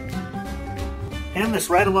carry-on. And this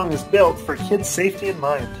ride-along is built for kids' safety in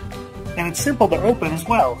mind. And it's simple to open as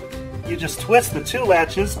well. You just twist the 2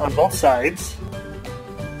 latches on both sides,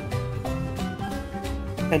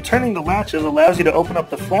 and turning the latches allows you to open up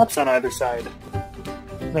the flaps on either side.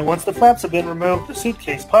 Then once the flaps have been removed, the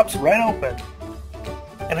suitcase pops right open.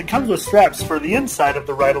 And it comes with straps for the inside of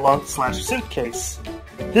the ride-along/suitcase.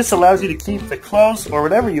 This allows you to keep the clothes or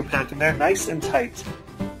whatever you pack in there nice and tight.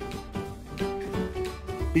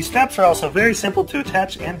 These straps are also very simple to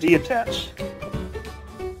attach and deattach.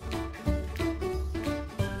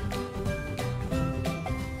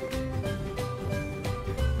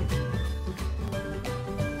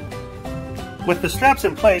 With the straps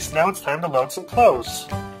in place, now it's time to load some clothes.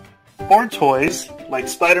 Or toys, like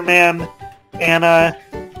Spider-Man, Anna,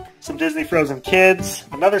 some Disney Frozen Kids,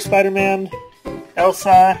 another Spider-Man,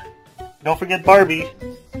 Elsa, don't forget Barbie,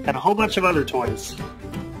 and a whole bunch of other toys.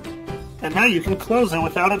 And now you can close it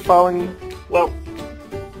without it falling... Well,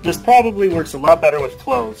 this probably works a lot better with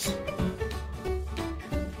clothes.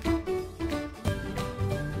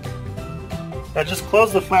 Now just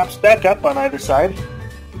close the flaps back up on either side,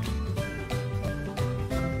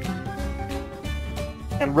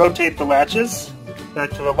 and rotate the latches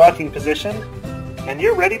back to the locking position, and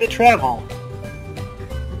you're ready to travel.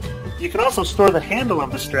 You can also store the handle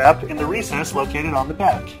of the strap in the recess located on the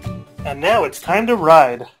back. And now it's time to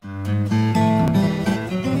ride.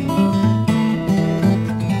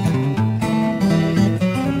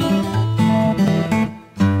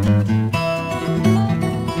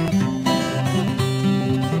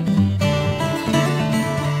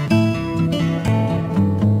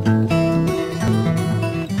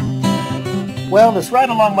 Well, this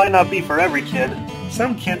ride-along might not be for every kid.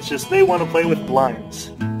 Some kids just may want to play with blinds.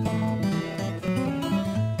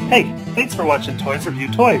 Hey, thanks for watching Toys Review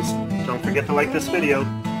Toys. Don't forget to like this video,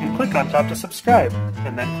 and click on top to subscribe,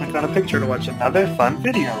 and then click on a picture to watch another fun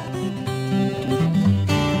video.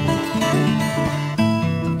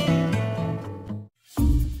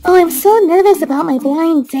 Oh, I'm so nervous about my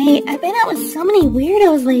blind date. I've been out with so many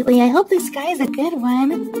weirdos lately. I hope this guy's a good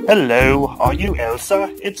one. Hello, are you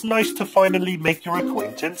Elsa? It's nice to finally make your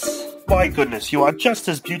acquaintance. My goodness, you are just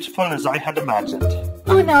as beautiful as I had imagined.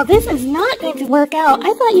 Oh no, this is not going to work out.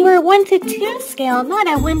 I thought you were a 1 to 2 scale, not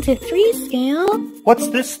a 1 to 3 scale. What's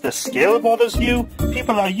this? The scale bothers you?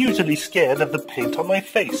 People are usually scared of the paint on my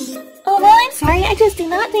face. Oh, well, I'm sorry. I just do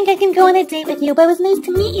not think I can go on a date with you, but it was nice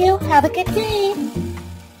to meet you. Have a good day.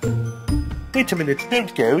 Wait a minute,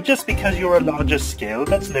 don't go. Just because you're a larger scale,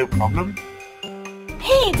 that's no problem.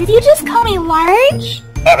 Hey, did you just call me large?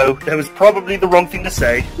 Uh-oh, that was probably the wrong thing to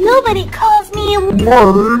say. Nobody calls me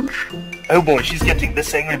Large? Oh boy, she's getting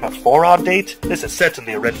this angry before our date? This is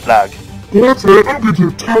certainly a red flag. That's it, I'm going to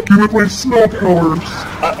attack you with my snow powers.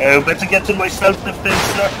 Uh-oh, better get to my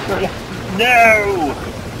self-defense. No!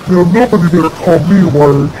 Now nobody better call me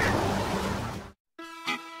large.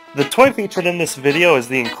 The toy featured in this video is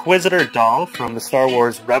the Inquisitor doll from the Star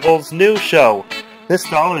Wars Rebels new show. This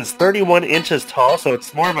doll is 31 inches tall, so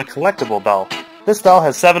it's more of a collectible doll. This doll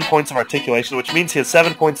has 7 points of articulation, which means he has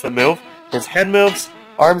 7 points that move. His head moves,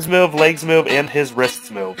 arms move, legs move, and his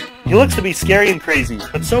wrists move. He looks to be scary and crazy,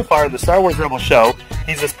 but so far in the Star Wars Rebels show,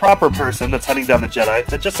 he's this proper person that's hunting down the Jedi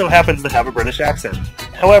that just so happens to have a British accent.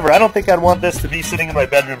 However, I don't think I'd want this to be sitting in my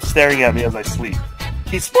bedroom staring at me as I sleep.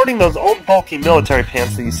 He's sporting those old bulky military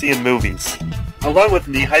pants that you see in movies, along with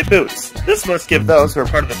knee-high boots. This must give those who are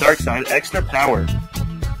part of the dark side extra power.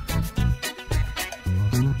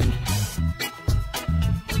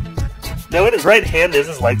 Now in his right hand is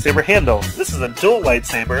his lightsaber handle. This is a dual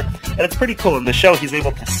lightsaber, and it's pretty cool. In the show he's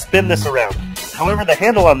able to spin this around. However, the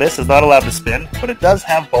handle on this is not allowed to spin, but it does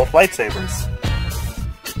have both lightsabers.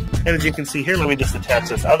 And as you can see here, let me just attach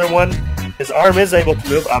this other one. His arm is able to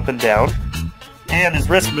move up and down, and his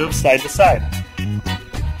wrist moves side to side.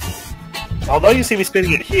 Although you see me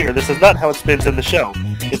spinning it here, this is not how it spins in the show.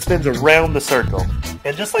 It spins around the circle.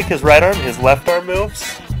 And just like his right arm, his left arm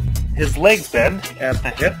moves, his legs bend at the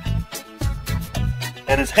hip,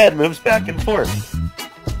 and his head moves back and forth.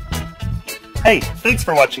 Hey, thanks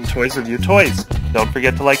for watching Toys Review Toys. Don't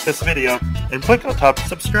forget to like this video, and click on top to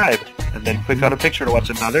subscribe, and then click on a picture to watch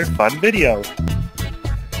another fun video.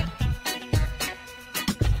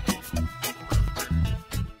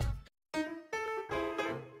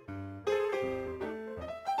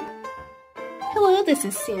 Hello, this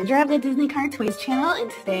is Sandra of the Disney Car Toys channel, and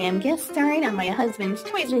today I'm guest starring on my husband's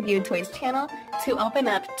Toys Review Toys channel to open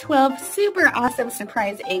up 12 super awesome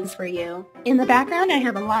surprise eggs for you. In the background, I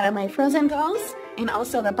have a lot of my Frozen dolls, and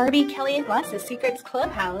also the Barbie Kelly Lots of Secrets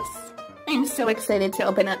Clubhouse. I'm so excited to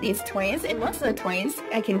open up these toys, and most of the toys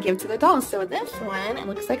I can give to the dolls. So this one, it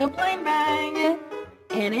looks like a blind bag,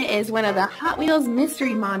 and it is one of the Hot Wheels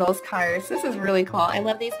Mystery Models cars. This is really cool. I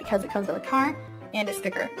love these because it comes with a car and a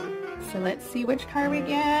sticker. So let's see which car we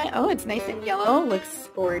get. Oh, it's nice and yellow. Looks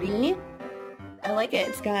sporty. I like it.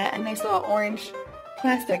 It's got a nice little orange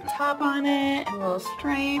plastic top on it and a little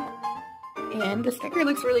stripe. And the sticker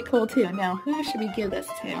looks really cool too. Now, who should we give this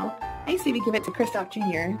to? I say we give it to Kristoff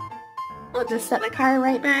Jr. We'll just set the car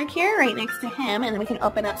right back here, right next to him, and then we can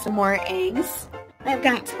open up some more eggs. I've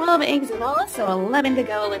got 12 eggs in all, so 11 to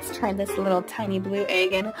go. Let's try this little tiny blue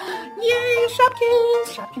egg, and yay, Shopkins!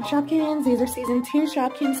 Shopkins, Shopkins. These are Season 2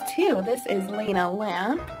 Shopkins too. This is Lena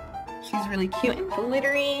Lamp. She's really cute and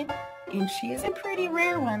glittery, and she's a pretty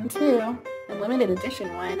rare one too. A limited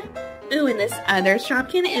edition one. Ooh, and this other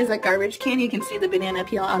Shopkin is a garbage can. You can see the banana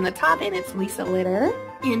peel on the top, and it's Lisa Litter.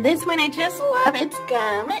 And this one I just love. It's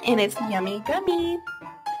gum, and it's Yummy Gummy.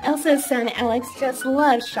 Elsa's son Alex just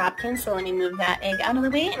loves Shopkins, so let me move that egg out of the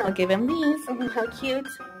way and I'll give him these. Oh, how cute.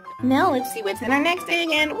 Now let's see what's in our next egg,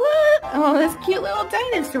 and what? Oh, this cute little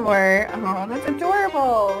dinosaur. Oh, that's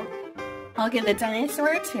adorable. I'll give the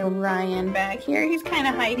dinosaur to Ryan back here. He's kind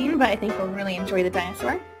of hiding, but I think he'll really enjoy the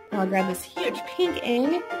dinosaur. I'll grab this huge pink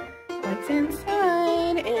egg. What's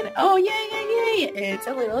inside? And oh, yay! It's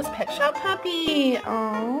a little Pet Shop puppy.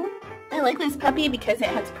 Oh, I like this puppy because it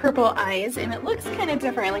has purple eyes and it looks kind of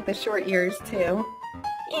different. I like the short ears too.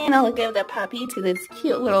 And I'll give the puppy to this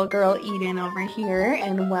cute little girl Eden over here.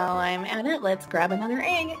 And while I'm at it, let's grab another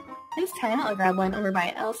egg. This time I'll grab one over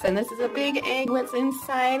by Elsa. And this is a big egg. What's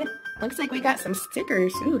inside? Looks like we got some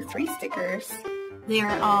stickers. Ooh, 3 stickers.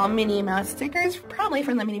 They're all Minnie Mouse stickers, probably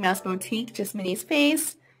from the Minnie Mouse Boutique. Just Minnie's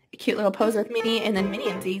face, a cute little pose with Minnie, and then Minnie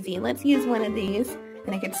and Daisy. Let's use one of these,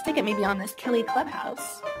 and I could stick it maybe on this Kelly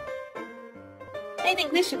Clubhouse. I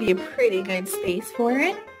think this should be a pretty good space for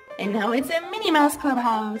it. And now it's a Minnie Mouse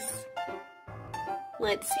Clubhouse.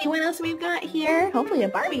 Let's see what else we've got here. Hopefully a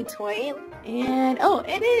Barbie toy. And, oh,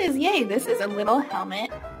 it is! Yay! This is a little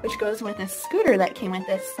helmet, which goes with a scooter that came with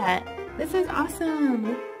this set. This is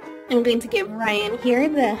awesome! I'm going to give Ryan here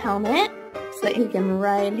the helmet, so that he can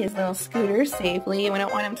ride his little scooter safely. We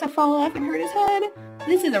don't want him to fall off and hurt his head.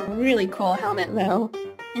 This is a really cool helmet, though.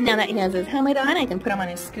 And now that he has his helmet on, I can put him on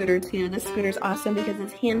his scooter, too. This scooter's awesome because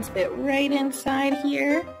his hands fit right inside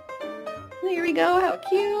here. There we go, how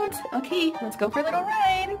cute! Okay, let's go for a little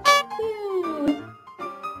ride! Woo.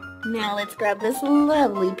 Now let's grab this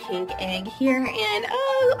lovely pink egg here, and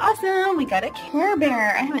oh, awesome! We got a Care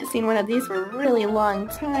Bear! I haven't seen one of these for a really long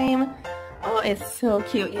time. Oh, it's so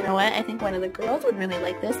cute. You know what? I think one of the girls would really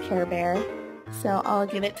like this Care Bear. So I'll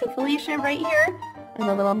give it to Felicia right here on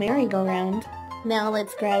the little merry-go-round. Now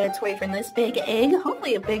let's grab a toy from this big egg,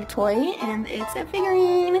 hopefully a big toy, and it's a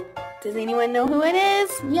figurine. Does anyone know who it is?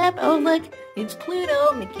 Yep, oh look, it's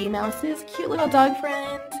Pluto, Mickey Mouse's cute little dog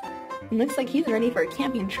friend. It looks like he's ready for a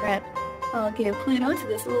camping trip. I'll give Pluto to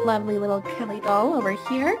this lovely little Kelly doll over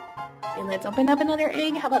here. And let's open up another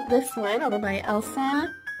egg. How about this one over by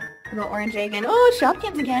Elsa? Little orange egg, and oh,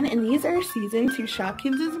 Shopkins again, and these are Season 2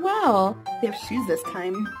 Shopkins as well. They have shoes this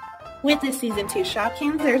time. With the Season 2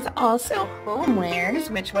 Shopkins, there's also Homewares,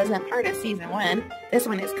 which wasn't part of Season 1. This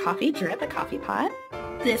one is Coffee Drip, a coffee pot.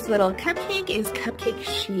 This little cupcake is Cupcake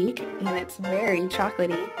Chic, and it's very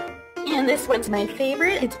chocolatey. And this one's my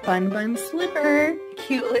favorite, it's Bun Bun Slipper.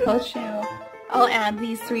 Cute little shoe. I'll add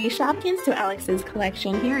these 3 Shopkins to Alex's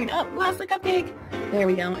collection here, and oh, lost the cupcake! There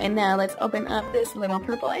we go, and now let's open up this little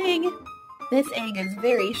purple egg. This egg is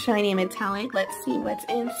very shiny and metallic. Let's see what's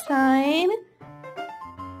inside.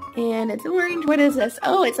 And it's orange. What is this?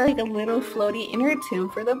 Oh, it's like a little floaty inner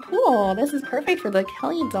tube for the pool. This is perfect for the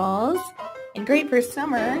Kelly dolls and great for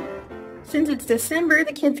summer. Since it's December,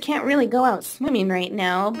 the kids can't really go out swimming right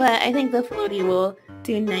now, but I think the floaty will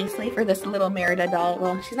do nicely for this little Merida doll.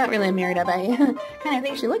 Well, she's not really a Merida, but I kind of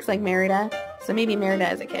think she looks like Merida, so maybe Merida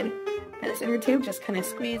as a kid. And this inner tube just kind of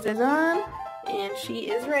squeezes on, and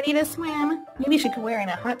she is ready to swim. Maybe she could wear it in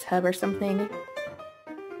a hot tub or something.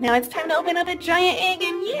 Now it's time to open up a giant egg,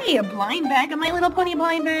 and yay, a blind bag of My Little Pony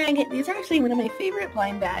blind bag. These are actually one of my favorite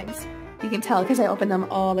blind bags. You can tell because I open them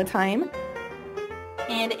all the time.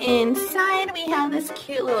 And inside we have this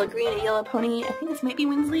cute little green and yellow pony. I think this might be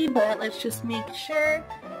Winsley, but let's just make sure.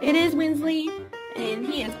 It is Winsley, and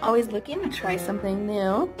he is always looking to try something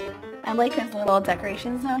new. I like his little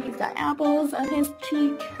decorations though. He's got apples on his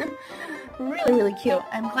cheek. Really, really cute.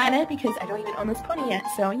 I'm glad it because I don't even own this pony yet,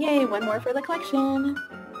 so yay, one more for the collection.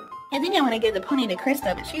 I think I want to give the pony to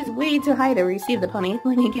Krista, but she's way too high to receive the pony.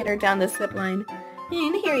 Let me get her down the zip line.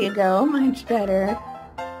 And here you go, much better.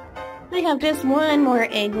 I have just one more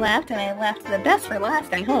egg left, and I left the best for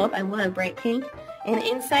last, I hope. I love bright pink. And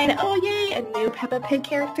inside, oh yay, a new Peppa Pig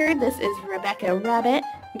character. This is Rebecca Rabbit,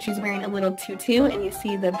 and she's wearing a little tutu, and you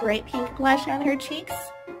see the bright pink blush on her cheeks.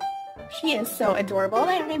 She is so adorable, and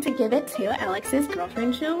I'm going to give it to Alex's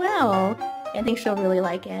girlfriend, Joelle. I think she'll really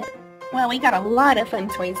like it. Well, we got a lot of fun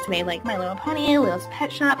toys today, like My Little Pony, Little's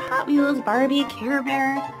Pet Shop, Hot Wheels, Barbie, Care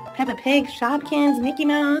Bear, Peppa Pig, Shopkins, Mickey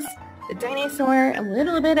Mouse, the dinosaur, a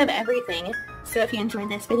little bit of everything. So if you enjoyed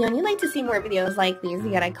this video and you'd like to see more videos like these,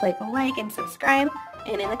 you gotta click like and subscribe,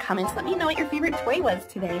 and in the comments let me know what your favorite toy was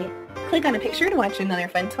today. Click on a picture to watch another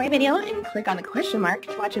fun toy video, and click on the question mark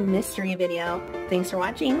to watch a mystery video. Thanks for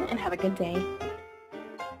watching, and have a good day.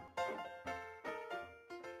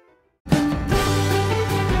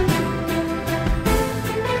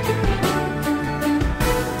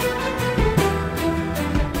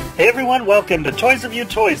 Hey everyone, welcome to Toys of You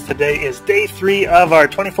Toys. Today is day 3 of our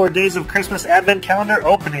 24 Days of Christmas Advent Calendar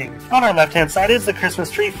opening. On our left hand side is the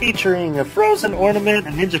Christmas tree featuring a Frozen ornament,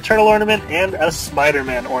 a Ninja Turtle ornament, and a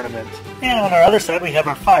Spider-Man ornament. And on our other side we have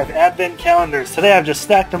our 5 Advent calendars. Today I've just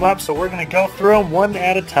stacked them up, so we're going to go through them one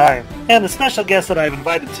at a time. And the special guest that I've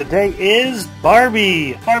invited today is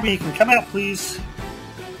Barbie. Barbie, you can come out please.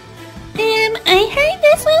 And I heard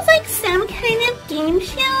this was like some kind of game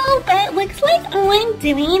show, but looks like all I'm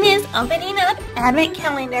doing is opening up advent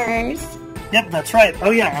calendars. Yep, that's right.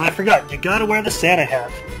 Oh yeah, and I forgot, you gotta wear the Santa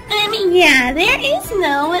hat. Yeah, there is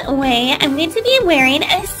no way I'm going to be wearing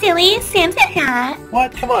a silly Santa hat.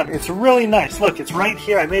 What? Come on, it's really nice. Look, it's right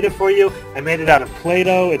here. I made it for you. I made it out of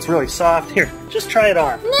Play-Doh. It's really soft. Here, just try it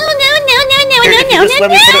on. No.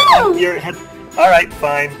 Let me put it on your head. Alright,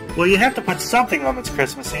 fine. Well, you have to put something on that's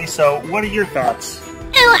Christmassy, so what are your thoughts?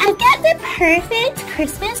 Oh, I've got the perfect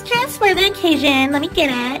Christmas dress for the occasion. Let me get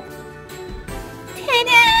it.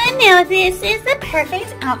 Ta-da! Now this is the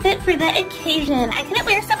perfect outfit for the occasion. I couldn't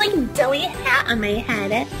wear some like doughy hat on my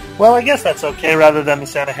head. Well, I guess that's okay rather than the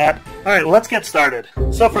Santa hat. Alright, well, let's get started.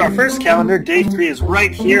 So for our first calendar, day 3 is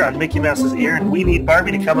right here on Mickey Mouse's ear, and we need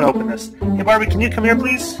Barbie to come and open this. Hey Barbie, can you come here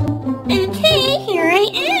please? Okay, here I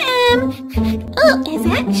am. Oh, is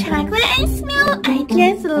that chocolate I smell? I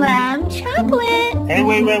just love chocolate. Hey,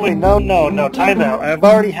 wait. No, time out. I've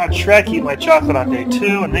already had Shrek eat my chocolate on day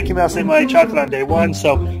 2, and Mickey Mouse ate my chocolate on day 1,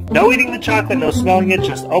 so no eating the chocolate, no smelling it,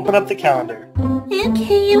 just open up the calendar.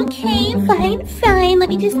 Okay, fine. Let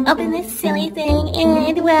me just open this silly thing,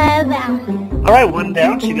 and voila. Alright, one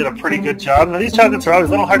down. She did a pretty good job. Now, these chocolates are always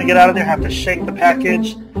a little hard to get out of there. Have to shake the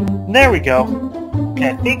package. And there we go. Okay,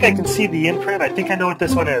 I think I can see the imprint. I think I know what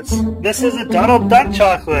this one is. This is a Donald Duck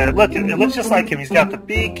chocolate. Look, it looks just like him. He's got the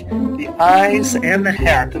beak, the eyes, and the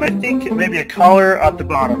hat. And I think maybe a collar at the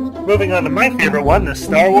bottom. Moving on to my favorite one, the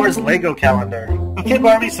Star Wars Lego calendar. Okay,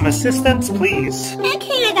 Barbie, some assistance, please.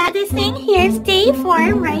 Okay, I got this thing. Here's day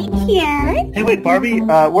 4 right here. Hey, wait, Barbie,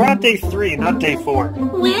 we're on day 3, not day 4.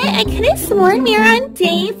 What? I could have sworn we were on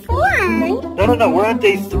day 4. No, we're on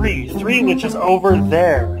day 3. 3, which is over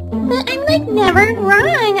there. But I'm like never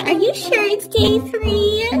wrong. Are you sure it's day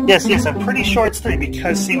 3? Yes, I'm pretty sure it's 3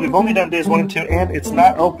 because, see, we've only done days 1 and 2 and it's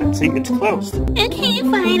not open. See, it's closed. Okay,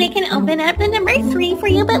 fine. I can open up the number 3 for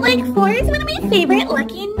you, but like 4 is one of my favorite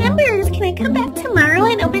lucky numbers. Can I come back tomorrow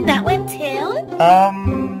and open that one too?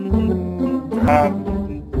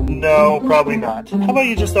 No, probably not. How about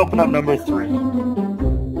you just open up number 3?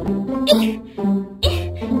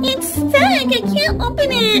 It's stuck. I can't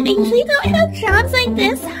open it. I usually don't have jobs like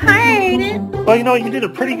this hard. Well, you know what? You did a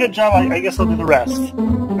pretty good job. I guess I'll do the rest.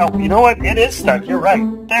 Oh, you know what? It is stuck. You're right.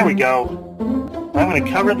 There we go. I'm going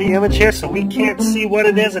to cover the image here so we can't see what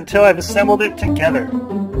it is until I've assembled it together.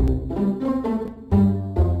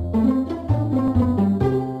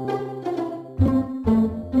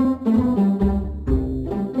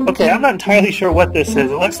 Okay, I'm not entirely sure what this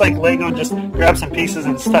is. It looks like Lego just grabbed some pieces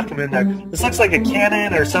and stuck them in there. This looks like a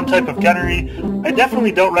cannon or some type of gunnery. I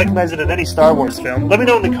definitely don't recognize it in any Star Wars film. Let me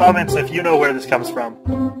know in the comments if you know where this comes from.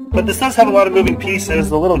 But this does have a lot of moving pieces.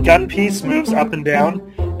 The little gun piece moves up and down.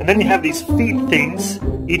 And then you have these feet things.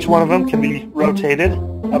 Each one of them can be rotated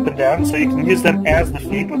up and down, so you can use them as the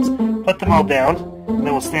feet. Let's put them all down, and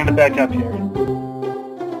then we'll stand it back up here.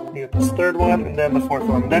 This third one, and then the fourth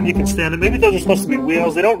one. Then you can stand it. Maybe those are supposed to be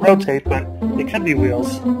wheels. They don't rotate, but they could be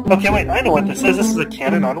wheels. Okay, wait, I know what this is. This is a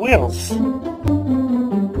cannon on wheels.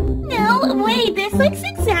 No, wait, this looks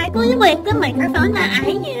exactly like the microphone that I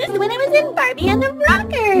used when I was in Barbie and the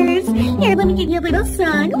Rockers. Here, let me give you a little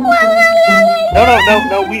song.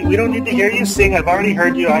 No, we don't need to hear you sing. I've already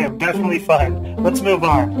heard you. I am definitely fine. Let's move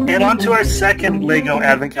on. And on to our second Lego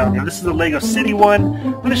Advent Calendar. This is the Lego City one.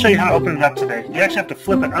 I'm going to show you how to open it up today. You actually have to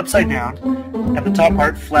flip it upside down, and the top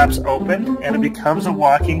part flaps open, and it becomes a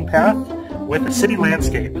walking path with a city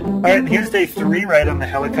landscape. Alright, and here's day 3 right on the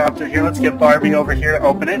helicopter here. Let's get Barbie over here to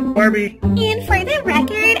open it. Barbie! And for the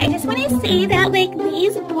record, I just want to say that like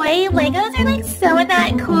these boy Legos are like so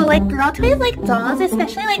not cool. Like girl toys like dolls,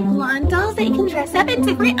 especially like blonde dolls that you can dress up in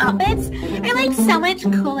different outfits, are like so much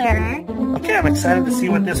cooler. Okay, I'm excited to see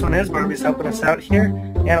what this one is. Barbie's helping us out here.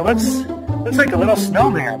 And it looks like a little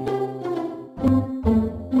snowman.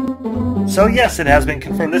 So yes, it has been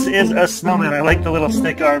confirmed. This is a snowman. I like the little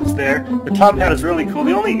stick arms there. The top hat is really cool.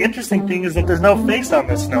 The only interesting thing is that there's no face on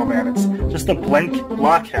this snowman. It's just a blank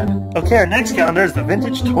block head. Okay, our next calendar is the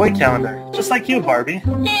vintage toy calendar. Just like you, Barbie.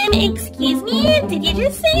 Excuse me? Did you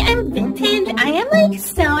just say I'm vintage? I am like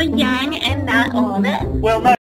so young and not old. Well, not